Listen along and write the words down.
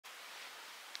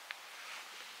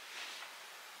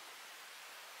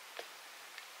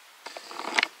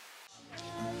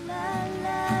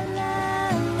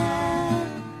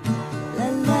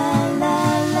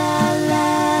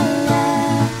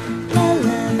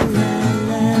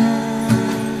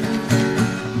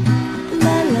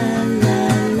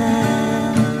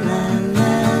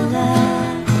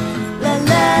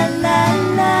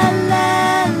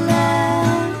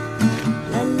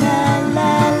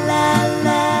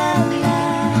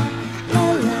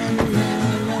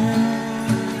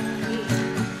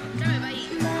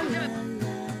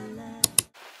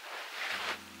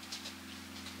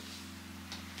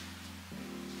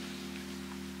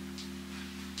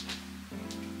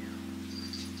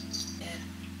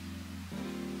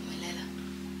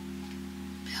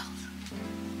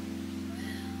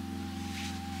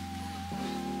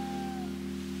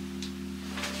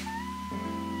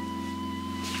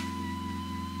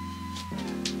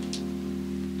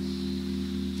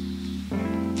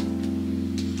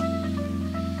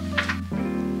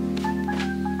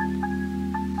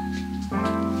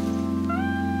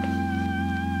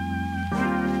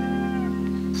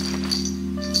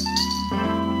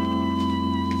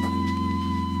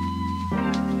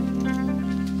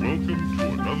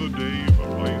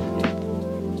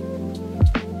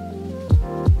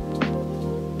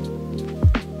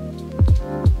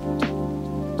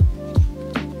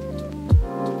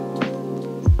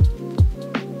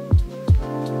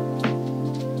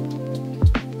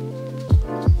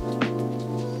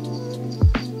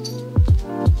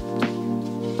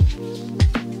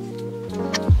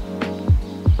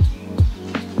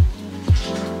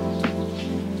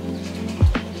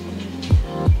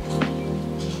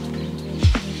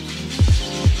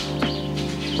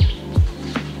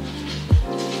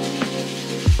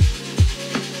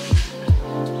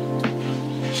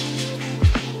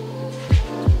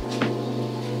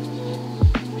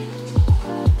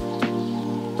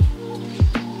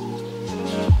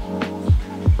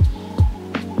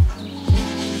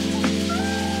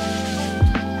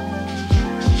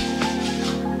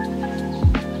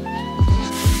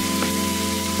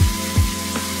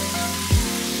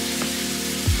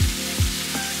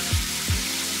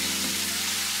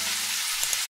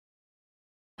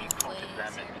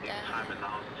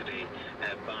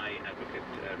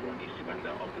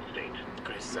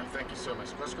Yes, thank you so much.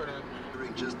 What's going on?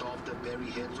 Just after Berry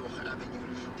Herzog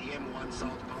Avenue, the M1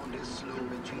 southbound is slow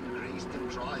between Grayston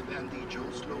Drive and the Joe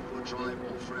Slovo Drive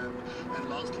off-ramp. And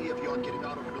lastly, if you are getting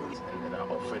out of loans, And that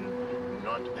are often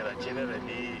not, that are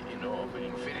generally, of an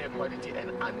inferior quality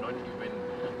and are not even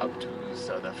up to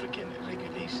South African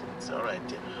regulations. All right,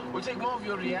 we'll take more of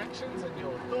your reactions and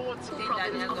your thoughts. The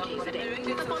following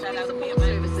support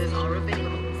services are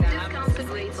available. Discounted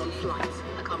rates on flights,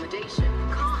 accommodation,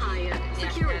 car hire,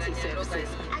 security services,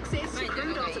 access to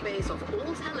crew database of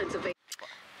all talent available.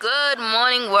 Good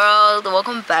morning, world.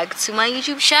 Welcome back to my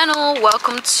YouTube channel.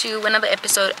 Welcome to another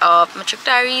episode of Matric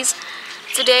Diaries.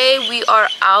 Today we are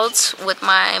out with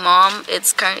my mom.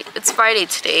 It's Friday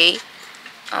today.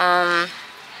 Yeah,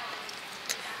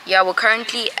 we're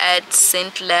currently at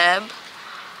St. Lab.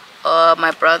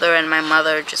 My brother and my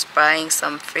mother are just buying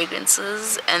some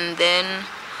fragrances, and then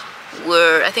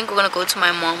I think we're gonna go to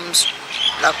my mom's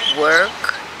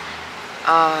work.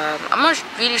 I'm not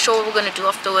really sure what we're gonna do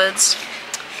afterwards.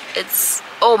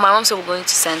 My mom said we're going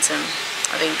to Santon.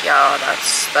 I think, yeah,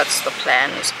 that's the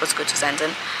plan. We're supposed to go to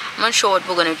Santon. I'm not sure what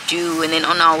we're gonna do, and then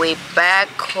on our way back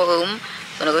home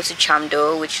we're gonna go to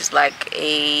Chamdo, which is like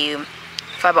a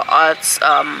fiber arts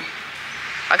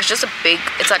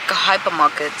it's like a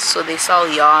hypermarket. So they sell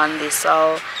yarn, they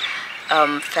sell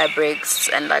fabrics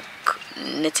and like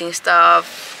knitting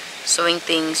stuff, sewing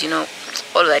things,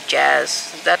 all of that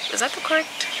jazz. Is that the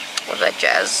correct? All of that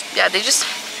jazz. Yeah, they just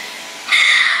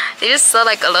sell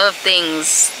like a lot of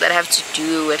things that have to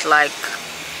do with like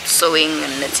sewing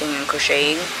and knitting and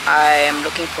crocheting. I am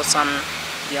looking for some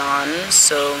yarn,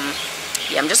 so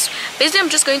yeah, I'm just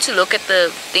going to look at the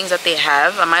things that they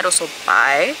have. I might also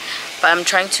buy, but I'm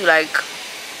trying to like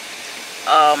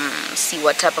see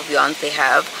what type of yarns they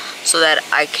have so that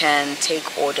I can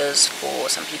take orders for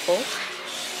some people.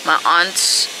 My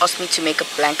aunt asked me to make a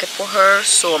blanket for her,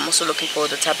 so I'm also looking for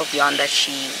the type of yarn that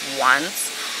she wants.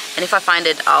 And if I find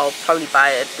it, I'll probably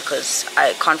buy it because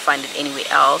I can't find it anywhere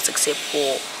else except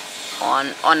for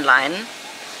online.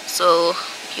 So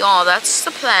y'all, that's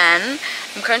the plan.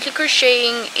 I'm currently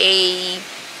crocheting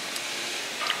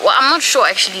I'm not sure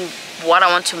actually what I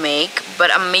want to make,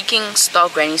 but I'm making star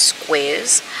granny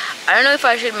squares. I don't know if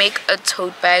I should make a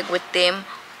tote bag with them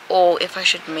or if I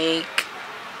should make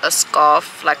a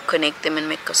scarf, like connect them and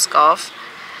make a scarf.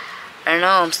 I don't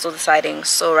know, I'm still deciding.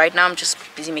 So right now I'm just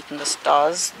busy making the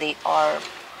stars. They are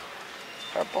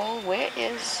purple. Where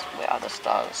are the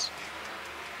stars?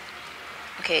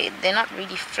 Okay, they're not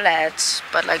really flat,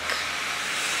 but like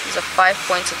these are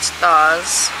 5-pointed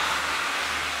stars.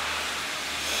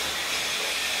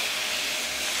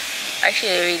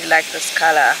 Actually, I really like this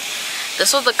color.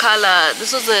 This was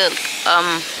the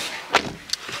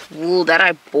wool that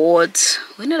I bought.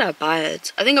 When did I buy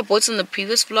it? I think I bought it in the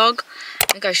previous vlog. I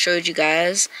think I showed you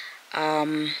guys.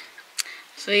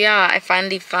 So yeah, I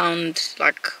finally found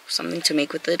like something to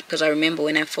make with it, because I remember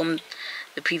when I filmed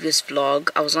the previous vlog,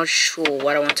 I was not sure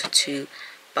what I wanted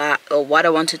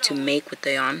to make with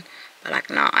the yarn. But like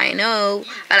now I know.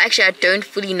 Well, actually I don't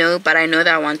fully know, but I know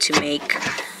that I want to make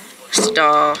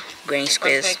star granny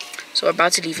squares. So we're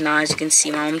about to leave now. As you can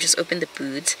see, my mom just opened the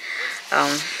boot.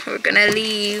 We're gonna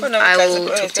leave. I will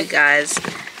talk to you guys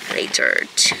later.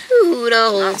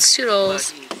 Toodles.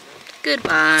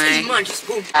 Goodbye.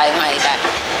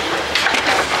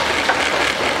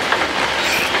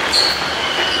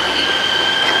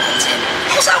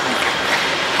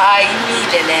 Hi, me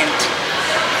the land.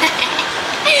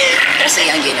 Say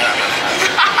again.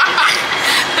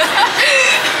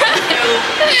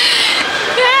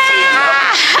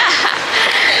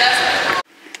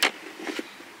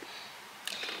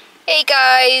 Hey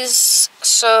guys,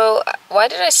 so why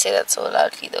did I say that so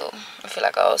loudly though? I feel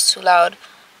like I was too loud.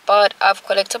 But I've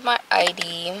collected my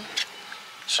ID.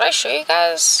 Should I show you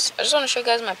guys? I just want to show you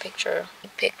guys my picture.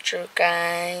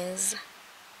 Guys.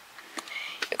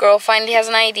 Your girl finally has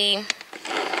an ID.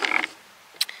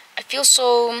 I feel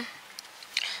so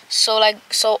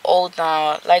old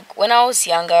now. Like when I was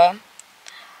younger,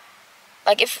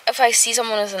 like if I see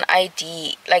someone with an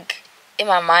ID, like in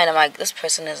my mind I'm like, this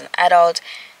person is an adult,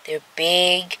 they're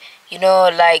big,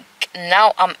 like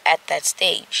now I'm at that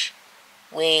stage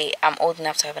where I'm old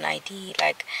enough to have an ID.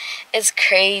 Like it's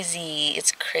crazy.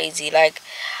 Like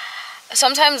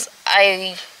sometimes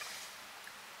I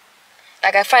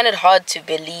find it hard to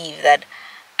believe that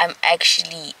I'm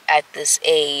actually at this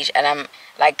age and I'm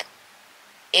like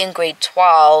in grade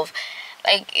 12.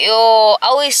 Like, I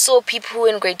always saw people who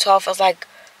in grade 12, I was like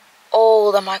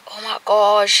old. I'm like, oh my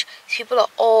gosh, these people are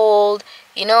old.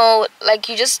 Like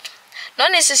you just,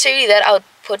 not necessarily that I would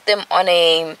put them on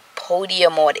a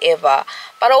podium or whatever,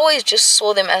 but I always just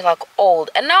saw them as like old,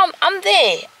 and now I'm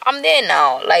there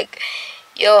now. Like,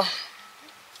 yo,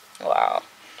 wow,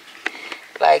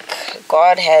 like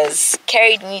God has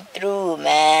carried me through,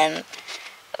 man.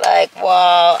 Like,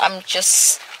 wow, I'm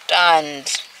just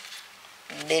stunned.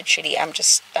 Literally, I'm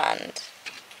just stunned.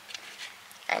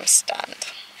 I'm stunned.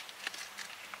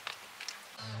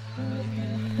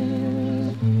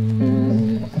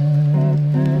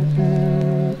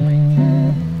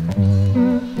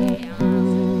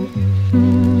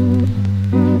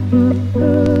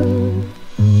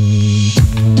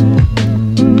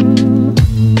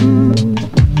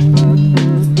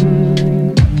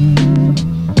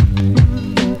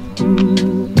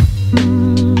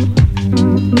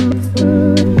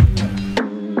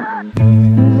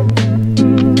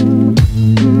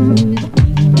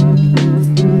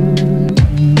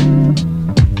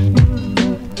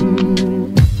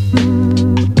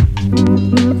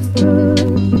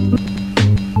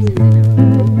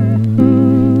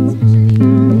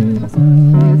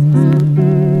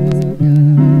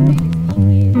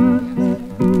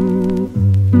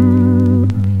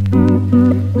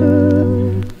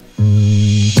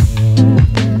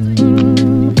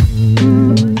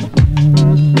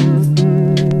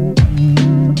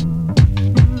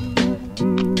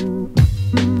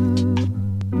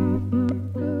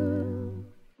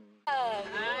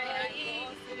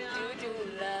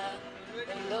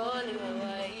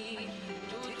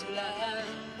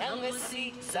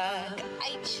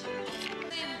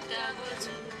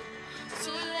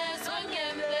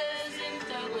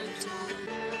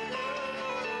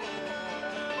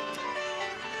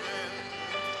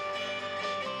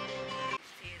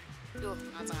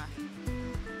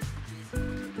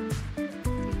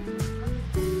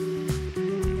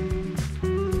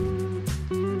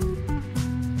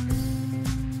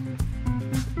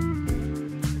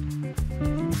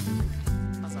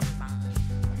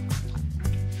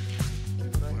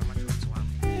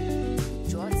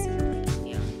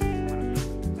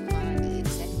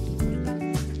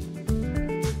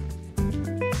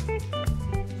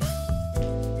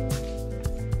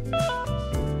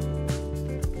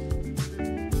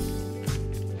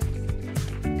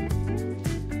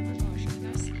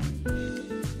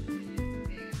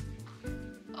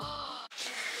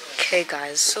 Okay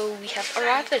guys, so we have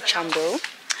arrived at Chambo.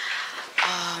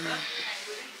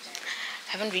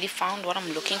 Haven't really found what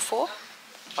I'm looking for,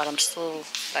 but I'm still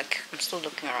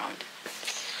looking around.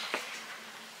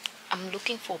 I'm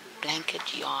looking for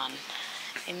blanket yarn.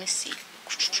 Let me see.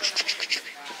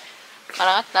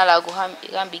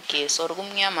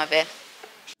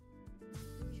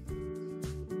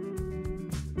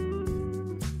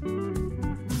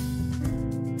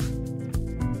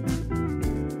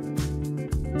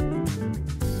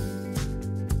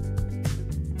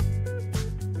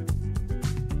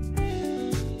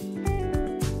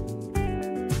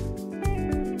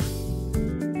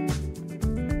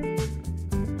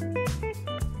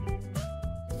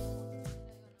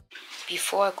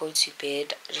 Before I go to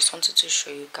bed, I just wanted to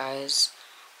show you guys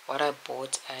what I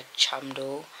bought at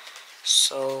Chamdo.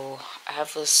 So I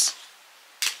have this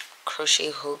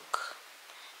crochet hook.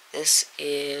 This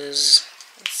is,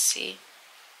 let's see,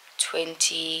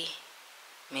 20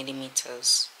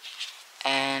 millimeters,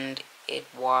 and it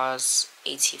was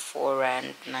 84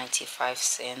 rand 95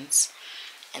 cents.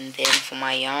 And then for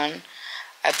my yarn,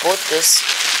 I bought this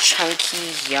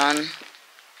chunky yarn.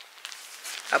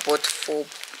 I bought four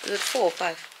or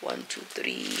five? 1, 2,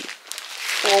 3,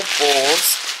 4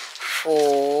 balls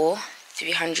for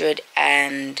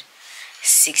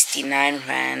 369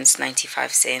 rands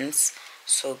 95 cents.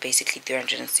 So basically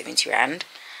 370 rand.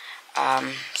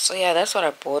 So yeah, that's what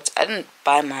I bought. I didn't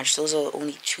buy much. Those are the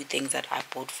only 2 things that I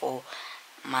bought for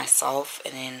myself,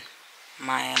 and then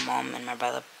my mom and my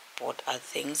brother bought other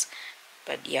things.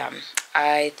 But yeah,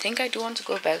 I think I do want to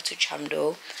go back to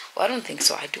Chamdo. Well, I don't think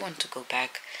so. I do want to go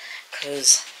back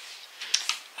because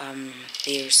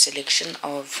their selection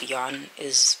of yarn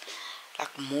is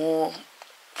like more,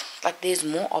 like there's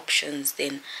more options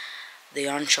than the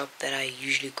yarn shop that I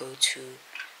usually go to.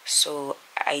 So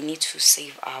I need to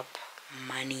save up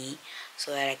money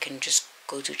so that I can just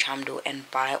go to Chamdo and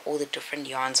buy all the different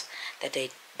yarns that they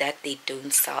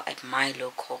don't sell at my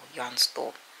local yarn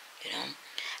store, you know.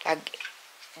 Like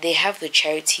they have the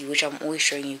charity, which I'm always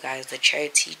showing you guys, the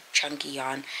charity chunky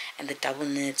yarn, and the double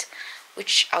knit,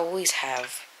 which I always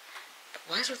have.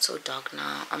 Why is it so dark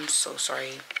now? I'm so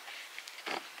sorry.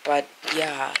 But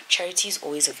yeah, charity is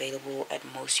always available at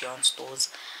most yarn stores.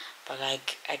 But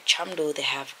like at Chamdo, they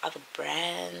have other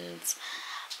brands,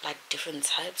 like different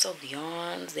types of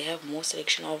yarns. They have more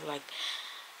selection of like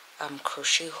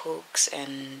crochet hooks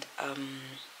and what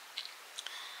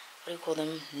do you call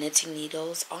them, knitting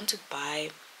needles. I want to buy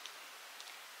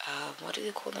what do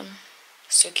they call them,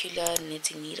 circular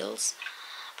knitting needles,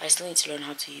 but I still need to learn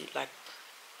how to like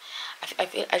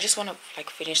I just want to like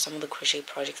finish some of the crochet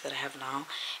projects that I have now,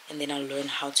 and then I'll learn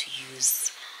how to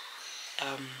use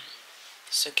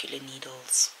circular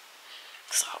needles.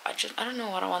 So I don't know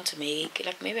what I want to make.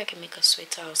 Like maybe I can make a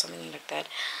sweater or something like that.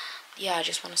 Yeah, I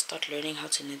just want to start learning how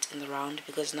to knit in the round,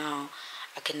 because now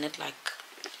I can knit like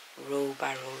row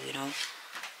by row, you know,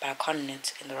 but I can't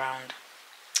knit in the round.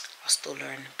 I'll still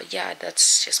learn. But yeah,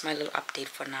 that's just my little update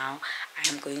for now. I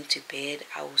am going to bed.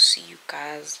 I will see you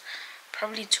guys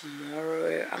probably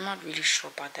tomorrow. I'm not really sure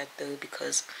about that though,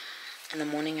 because in the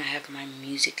morning I have my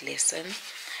music lesson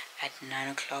at 9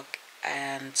 o'clock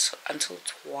and until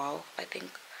 12 I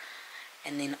think,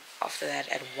 and then after that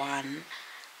at 1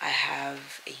 I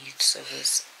have a youth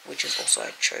service, which is also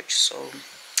at church. So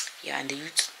yeah, and the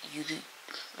youth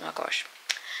oh my gosh,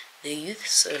 the youth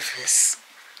service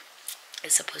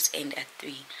is supposed to end at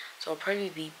 3, so I'll probably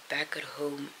be back at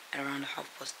home at around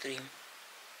 3:30.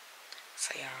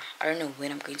 So yeah, I don't know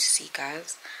when I'm going to see you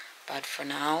guys, but for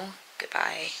now,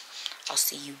 goodbye. I'll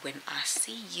see you when I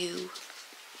see you.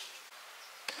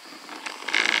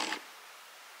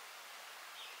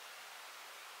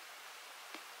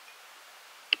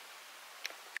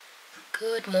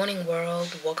 Good morning,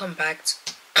 world. Welcome back to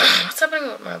what's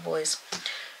happening with my voice?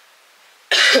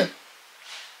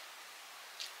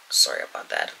 Sorry about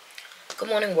that. Good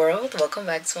morning, world. Welcome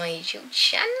back to my YouTube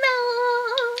channel.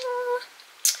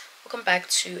 Welcome back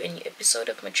to a new episode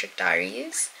of Matric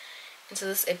Diaries. Into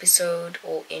this episode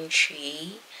or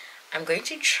entry, I'm going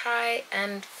to try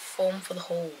and film for the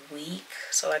whole week.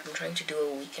 So like I'm trying to do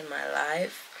a week in my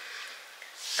life.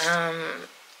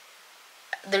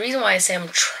 The reason why I say I'm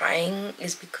trying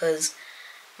is because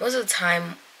most of the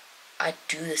time I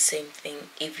do the same thing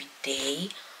every day.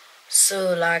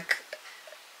 So like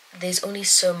there's only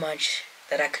so much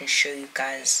that I can show you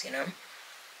guys, you know.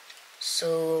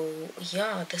 So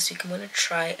yeah, this week I'm gonna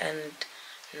try and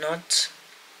not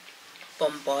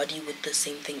bombard you with the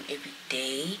same thing every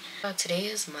day. Today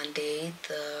is Monday,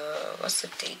 what's the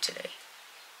date today?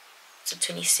 It's the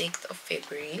 26th of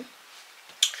February.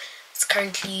 It's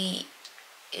currently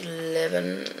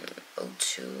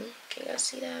 11:02. Can you guys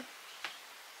see that?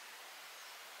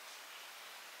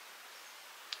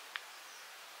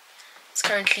 It's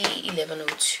currently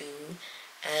 11:02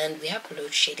 and we have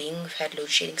load shedding. We've had load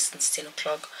shedding since 10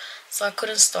 o'clock, so I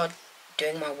couldn't start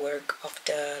doing my work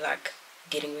after like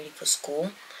getting ready for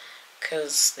school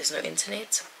because there's no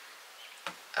internet.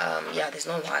 Yeah, there's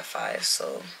no Wi-Fi,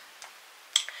 so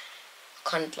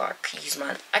can't like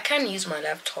I can use my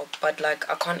laptop, but like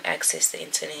I can't access the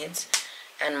internet,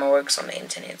 and my work's on the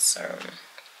internet. So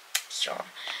yeah,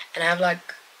 and I have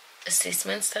like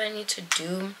assessments that I need to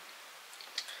do.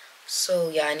 So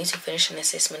yeah, I need to finish an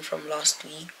assessment from last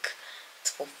week. It's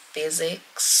for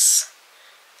physics.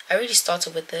 I already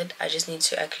started with it. I just need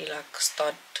to actually like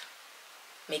start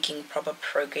making proper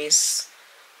progress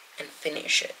and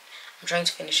finish it. I'm trying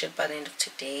to finish it by the end of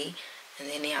today, and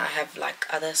then yeah, I have like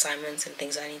other assignments and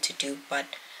things I need to do,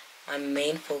 but my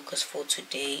main focus for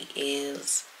today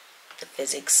is the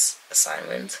physics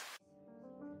assignment.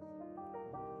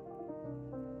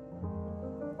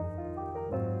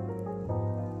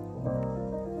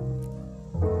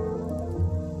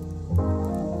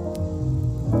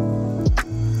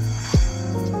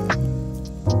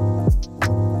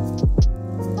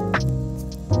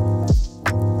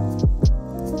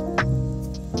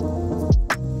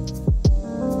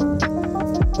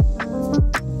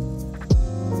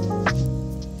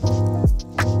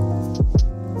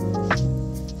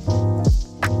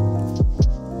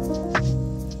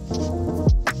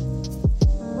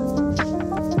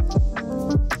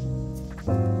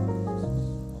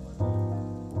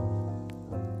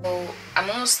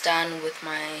 Done with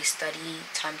my study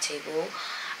timetable.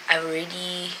 I've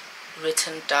already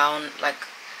written down like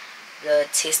the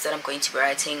tests that I'm going to be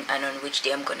writing and on which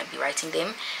day I'm going to be writing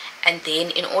them, and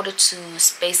then in order to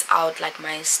space out like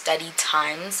my study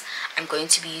times, I'm going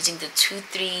to be using the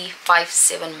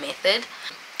 2357 method.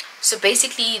 So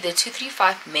basically the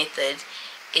 235 method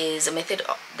is a method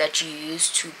that you use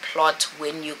to plot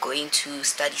when you're going to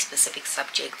study specific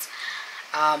subjects.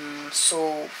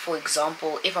 So for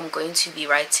example, if I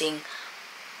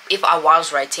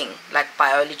was writing like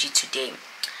biology today,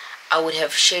 I would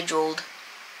have scheduled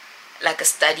like a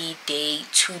study day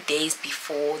 2 days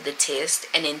before the test,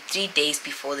 and then 3 days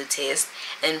before the test,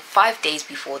 and 5 days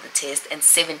before the test, and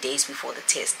 7 days before the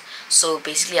test. So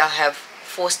basically I'll have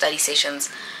 4 study sessions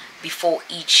before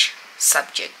each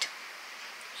subject.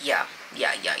 Yeah,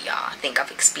 I think I've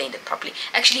explained it properly.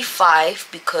 Actually 5,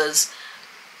 because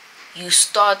you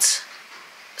start,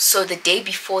 so the day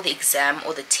before the exam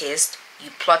or the test, you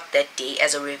plot that day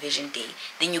as a revision day.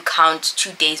 Then you count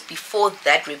 2 days before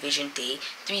that revision day,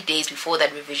 3 days before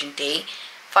that revision day,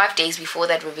 5 days before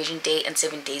that revision day, and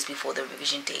 7 days before the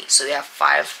revision day. So you have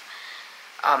 5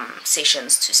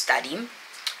 sessions to study.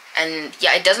 And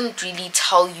yeah, it doesn't really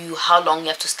tell you how long you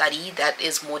have to study. That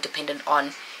is more dependent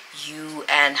on you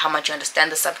and how much you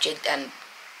understand the subject, and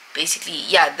basically,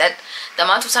 yeah, that the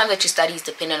amount of time that you study is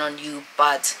dependent on you,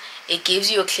 but it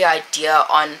gives you a clear idea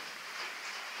on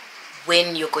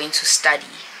when you're going to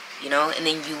study, you know, and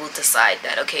then you will decide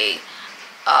that, okay,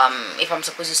 if I'm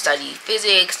supposed to study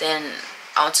physics, then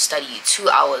I want to study 2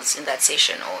 hours in that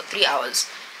session or 3 hours.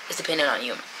 It's dependent on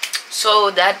you. So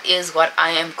that is what I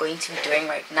am going to be doing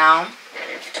right now.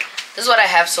 This is what I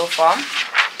have so far.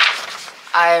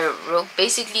 I will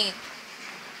basically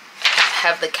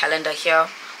have the calendar here,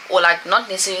 or like not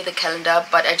necessarily the calendar,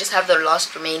 but I just have the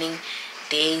last remaining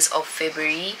days of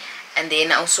February, and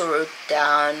then I also wrote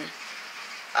down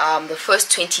the first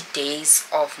 20 days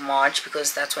of March,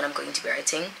 because that's when I'm going to be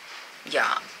writing.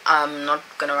 Yeah, I'm not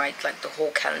gonna write like the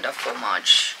whole calendar for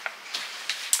March.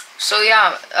 So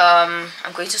yeah,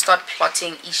 I'm going to start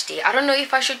plotting each day. I don't know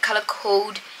if I should color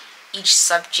code each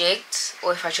subject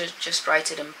or if I should just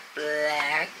write it in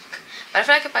black, but I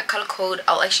feel like if I color code,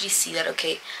 I'll actually see that,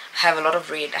 okay, I have a lot of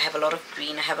red, I have a lot of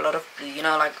green, I have a lot of blue, you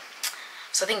know, like,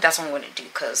 so I think that's what I'm going to do,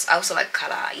 because I also like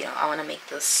color, you know. I want to make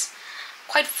this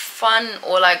quite fun,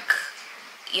 or like,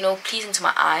 you know, pleasing to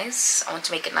my eyes. I want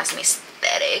to make it nice and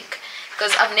aesthetic,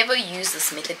 because I've never used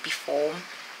this method before.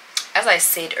 As I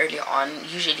said earlier on,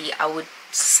 usually I would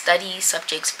study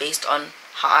subjects based on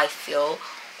how I feel,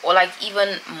 or like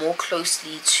even more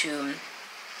closely to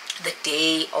the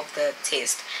day of the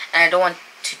test, and I don't want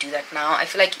to do that now. I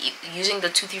feel like using the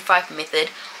 2-3-5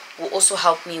 method will also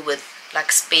help me with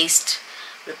like spaced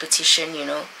repetition, you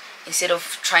know, instead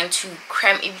of trying to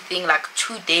cram everything like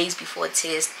 2 days before a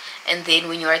test, and then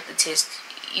when you write the test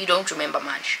you don't remember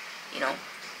much, you know,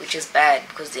 which is bad,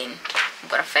 because then I'm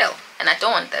gonna fail, and I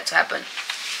don't want that to happen.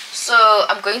 So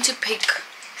I'm going to pick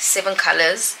 7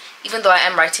 colors, even though I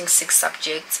am writing 6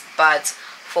 subjects. But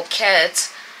for CAT,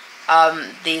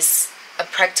 there's a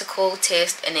practical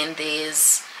test and then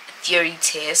there's a theory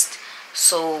test.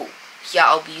 So yeah,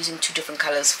 I'll be using 2 different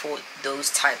colors for those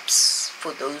types,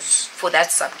 for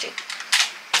that subject.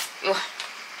 Ugh.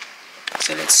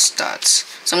 So let's start.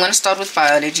 So I'm going to start with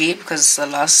biology, because it's the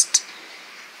last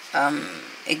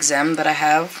exam that I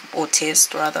have, or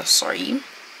test rather, sorry.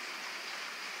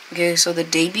 Okay, so the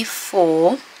day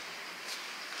before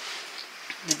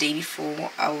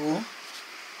I will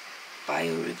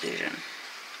bio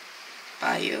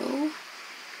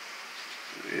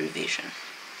revision,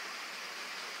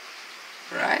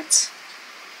 right?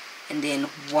 And then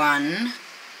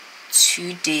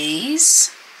 1-2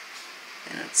 days,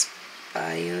 then it's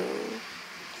bio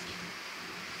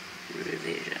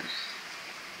revision,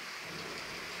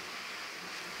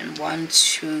 and 1,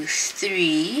 2,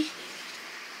 3.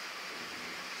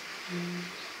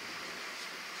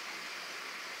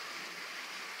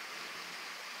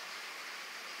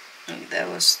 That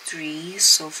was 3,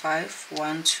 so 5.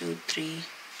 1, 2, 3,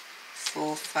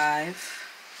 4, 5.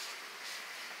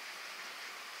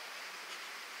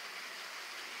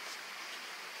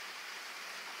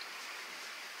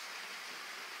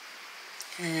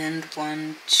 And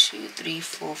 1, 2, 3,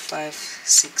 4, 5,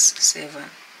 6, 7.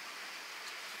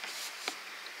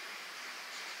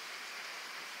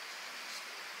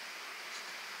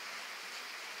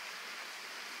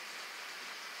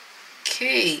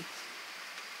 Okay.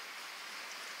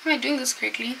 Am I doing this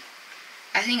correctly?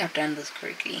 I think I've done this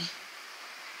correctly.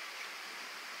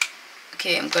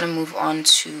 Okay, I'm gonna move on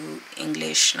to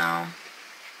English now.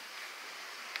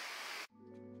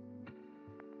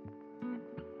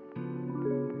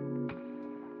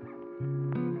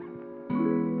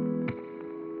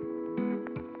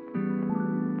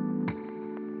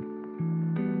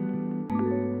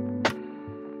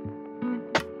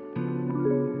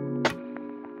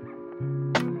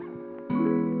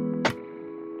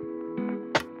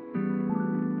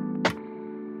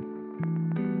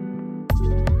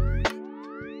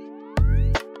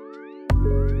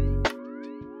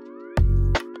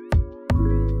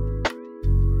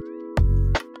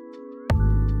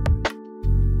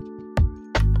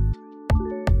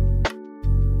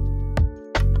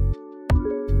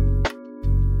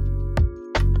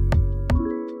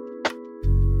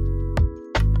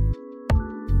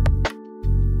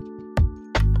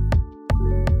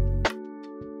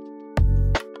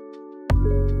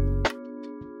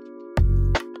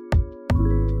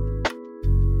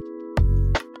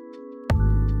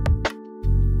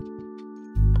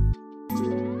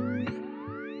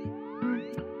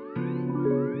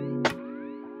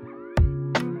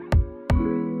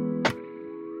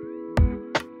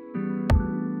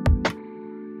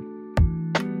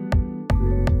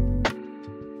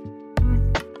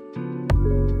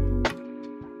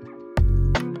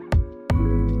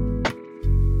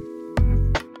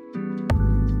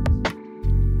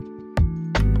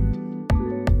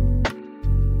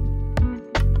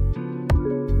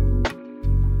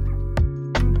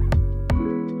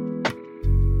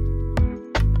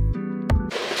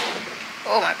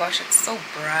 Oh my gosh, it's so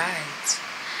bright.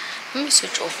 Let me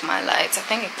switch off my lights. I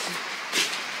think it can.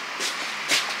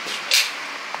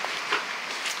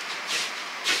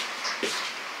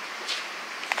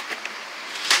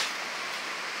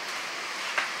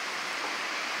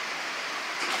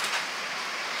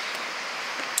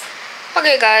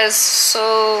 Okay guys,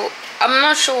 so I'm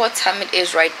not sure what time it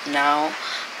is right now,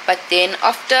 but then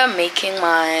after making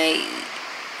my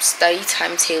study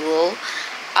timetable,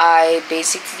 I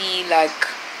basically like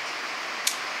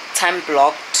time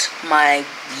blocked my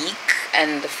week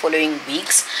and the following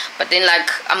weeks, but then like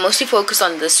I'm mostly focused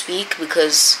on this week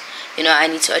because you know I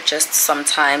need to adjust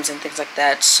sometimes and things like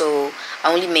that, so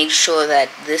I only make sure that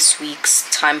this week's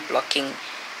time blocking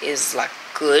is like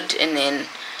good, and then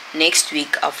next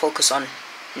week I'll focus on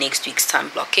next week's time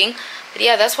blocking. But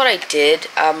yeah, that's what I did.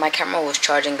 My camera was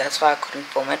charging, that's why I couldn't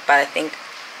film it, but I think,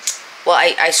 well,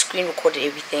 I screen recorded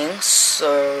everything.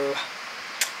 So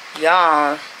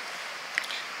yeah,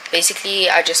 basically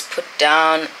I just put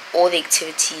down all the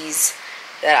activities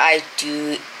that I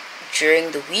do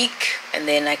during the week, and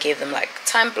then I gave them like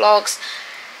time blocks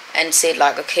and said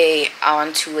like, okay, I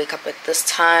want to wake up at this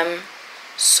time,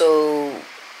 so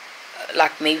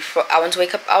like maybe I want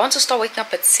to start waking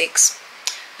up at 6.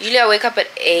 Usually I wake up at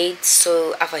 8,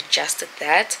 so I've adjusted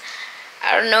that.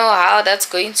 I don't know how that's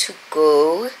going to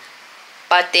go,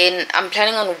 but then I'm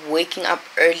planning on waking up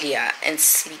earlier and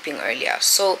sleeping earlier,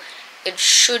 so it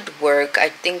should work. I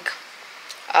think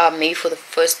maybe for the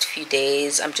first few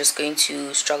days I'm just going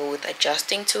to struggle with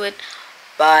adjusting to it,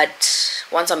 but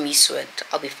once I'm used to it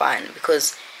I'll be fine,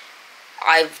 because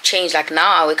I've changed. Like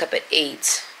now I wake up at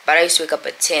 8, but I used to wake up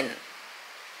at 10.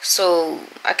 So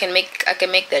I can make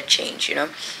that change, you know.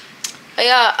 But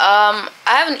yeah, I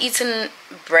haven't eaten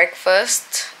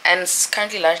breakfast and it's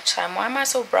currently lunchtime. Why am I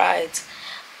so bright?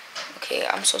 Okay,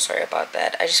 I'm so sorry about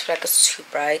that. I just feel like it's too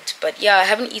bright. But yeah, I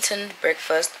haven't eaten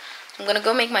breakfast. So I'm gonna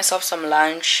go make myself some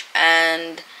lunch,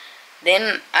 and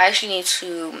then I actually need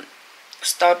to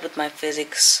start with my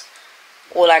physics,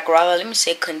 or like rather let me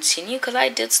say continue, because I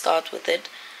did start with it.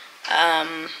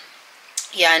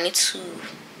 Yeah, I need to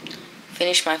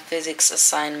finish my physics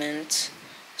assignment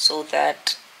so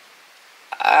that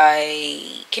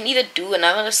I can either do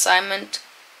another assignment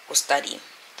or study.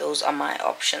 Those are my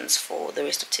options for the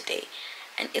rest of today.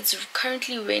 And it's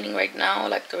currently raining right now.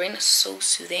 Like the rain is so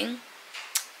soothing.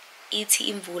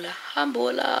 Iti imvula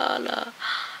hambolala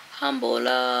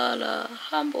hambolala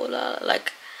hambolala.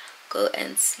 Like go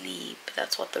and sleep.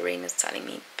 That's what the rain is telling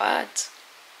me, but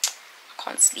I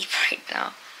can't sleep right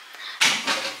now.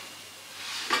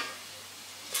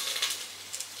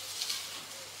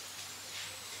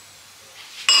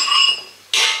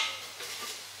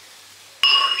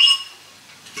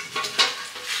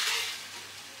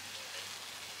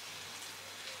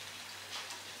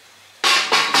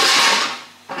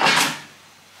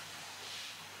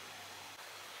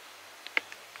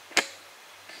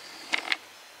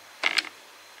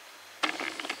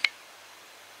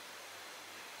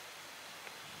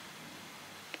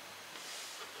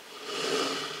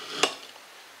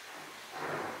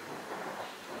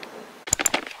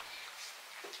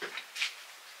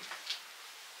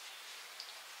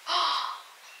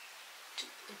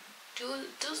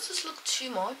 Does this look too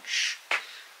much?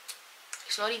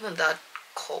 It's not even that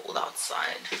cold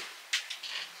outside.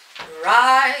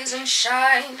 Rise and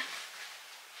shine.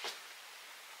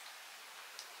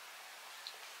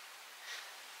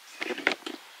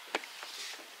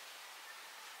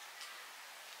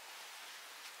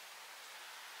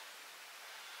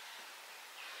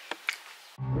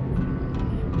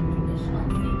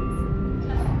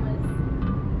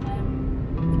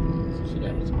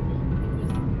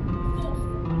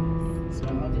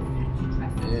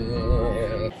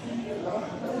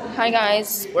 Hi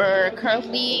guys, we're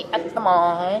currently at the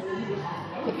mall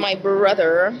with my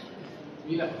brother.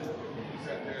 We're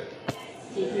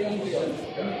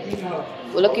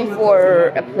looking for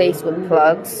a place with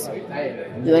plugs.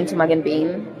 We went to Mag and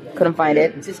Bean, couldn't find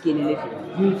it.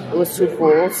 It was too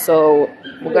full, so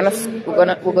we're going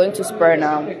to Spur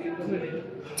now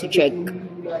to check.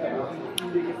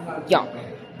 Yeah.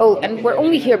 Oh, and we're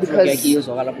only here because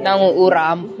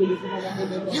Uram.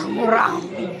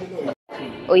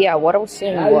 Oh yeah, what I was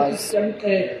saying was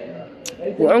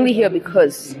we're only here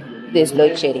because there's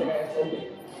load shedding,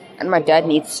 and my dad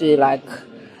needs to like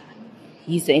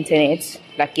use the internet,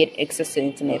 like get access to the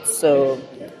internet. So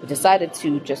we decided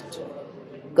to just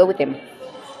go with him.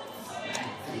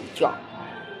 Yeah.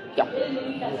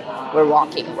 We're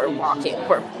walking.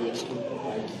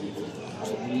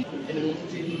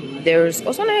 There's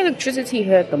also no electricity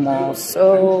here at the mall,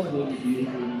 so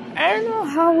I don't know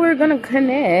how we're gonna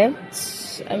connect.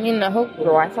 I mean, I hope the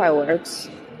Wi-Fi works.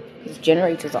 The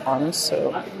generators are on,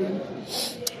 so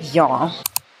yeah.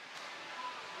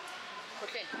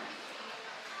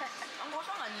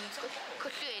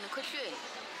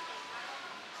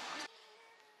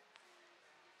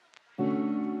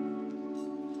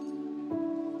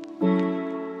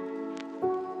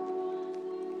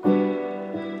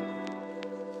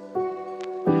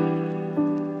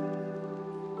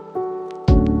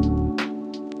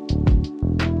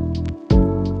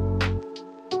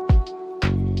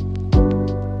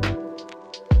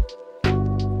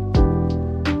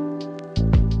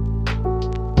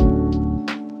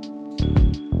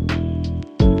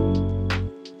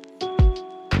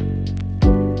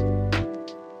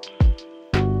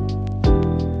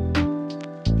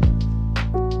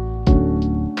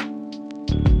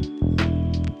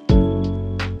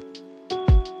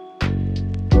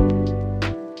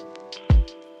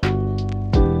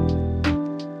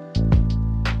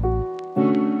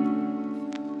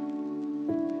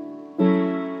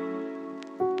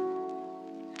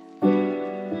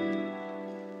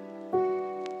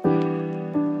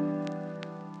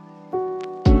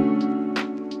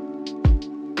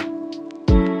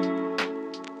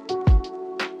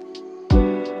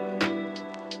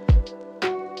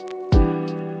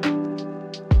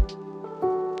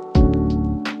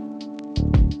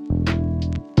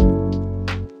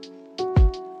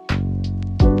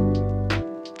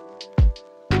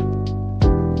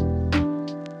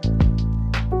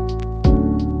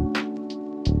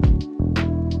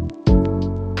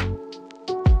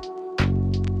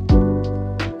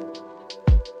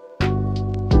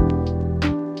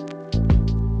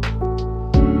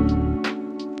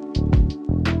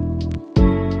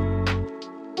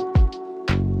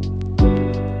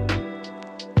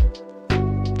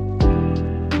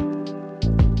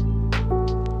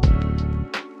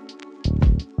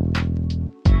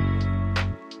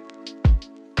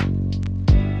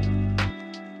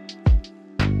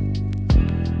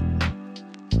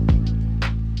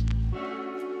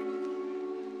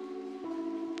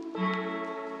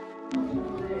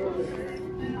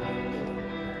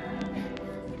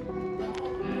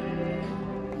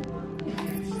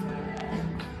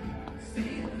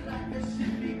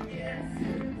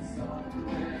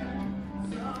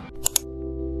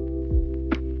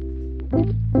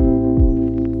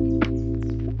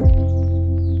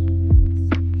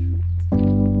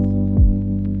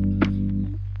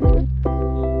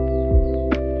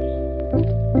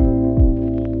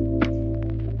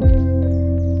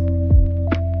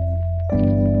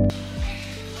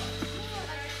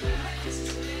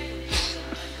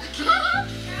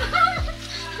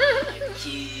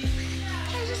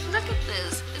 Look at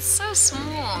this. It's so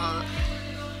small.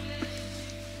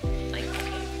 Like,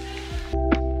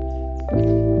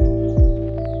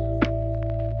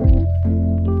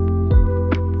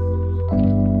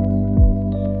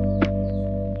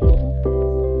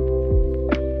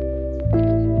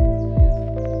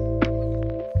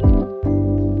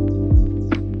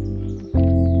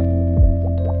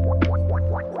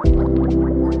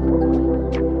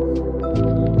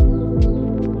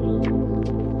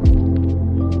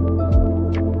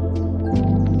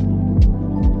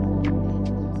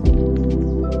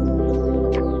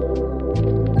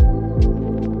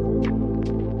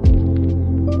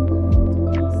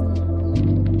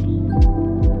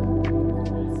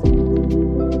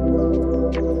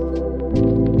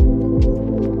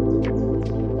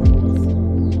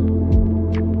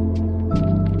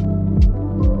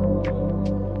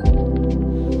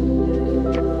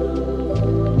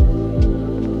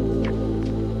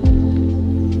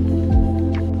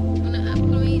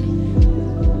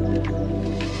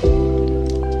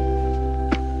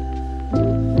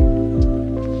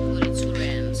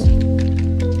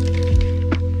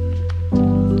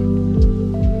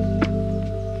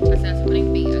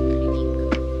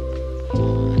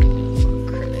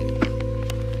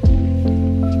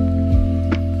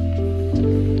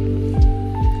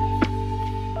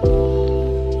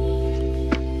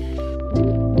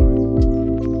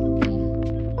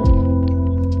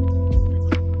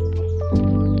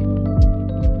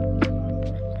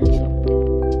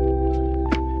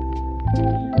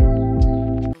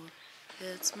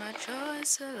 it's my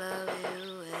choice to love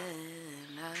you,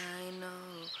 and I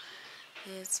know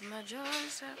it's my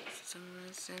choice to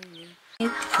listen you.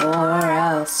 Or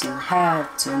else you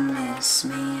have to miss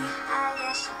me.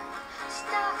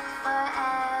 Stuck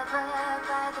forever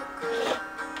by the good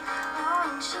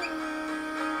orange tree.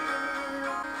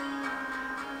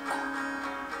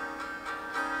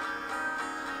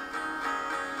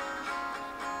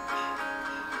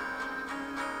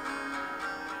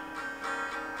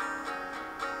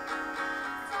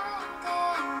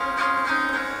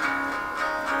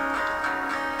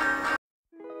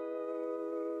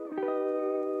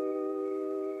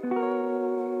 So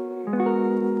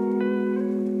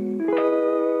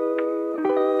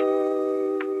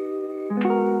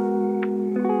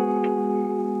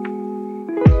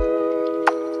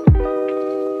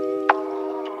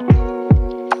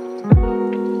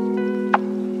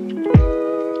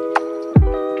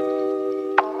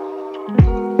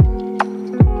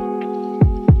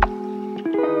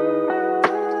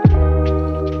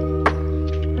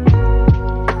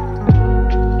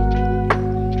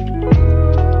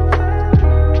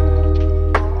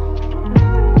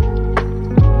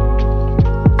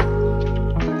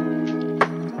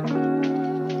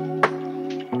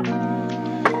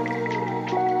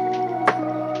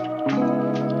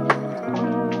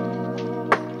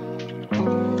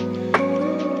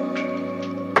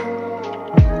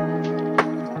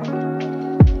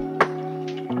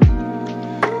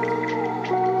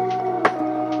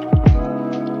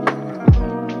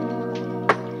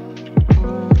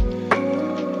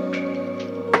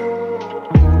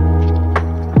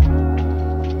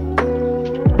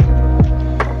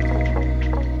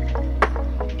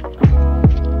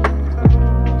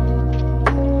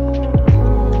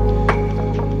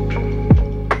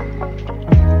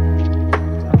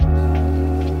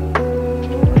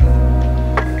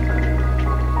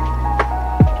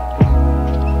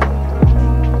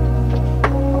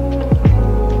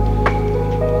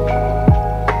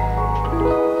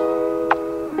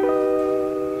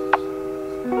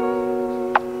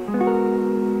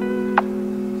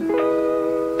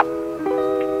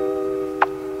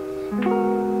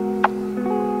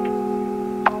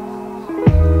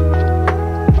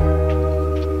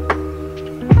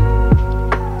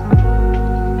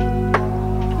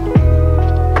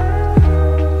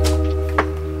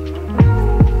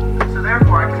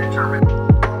therefore I can determine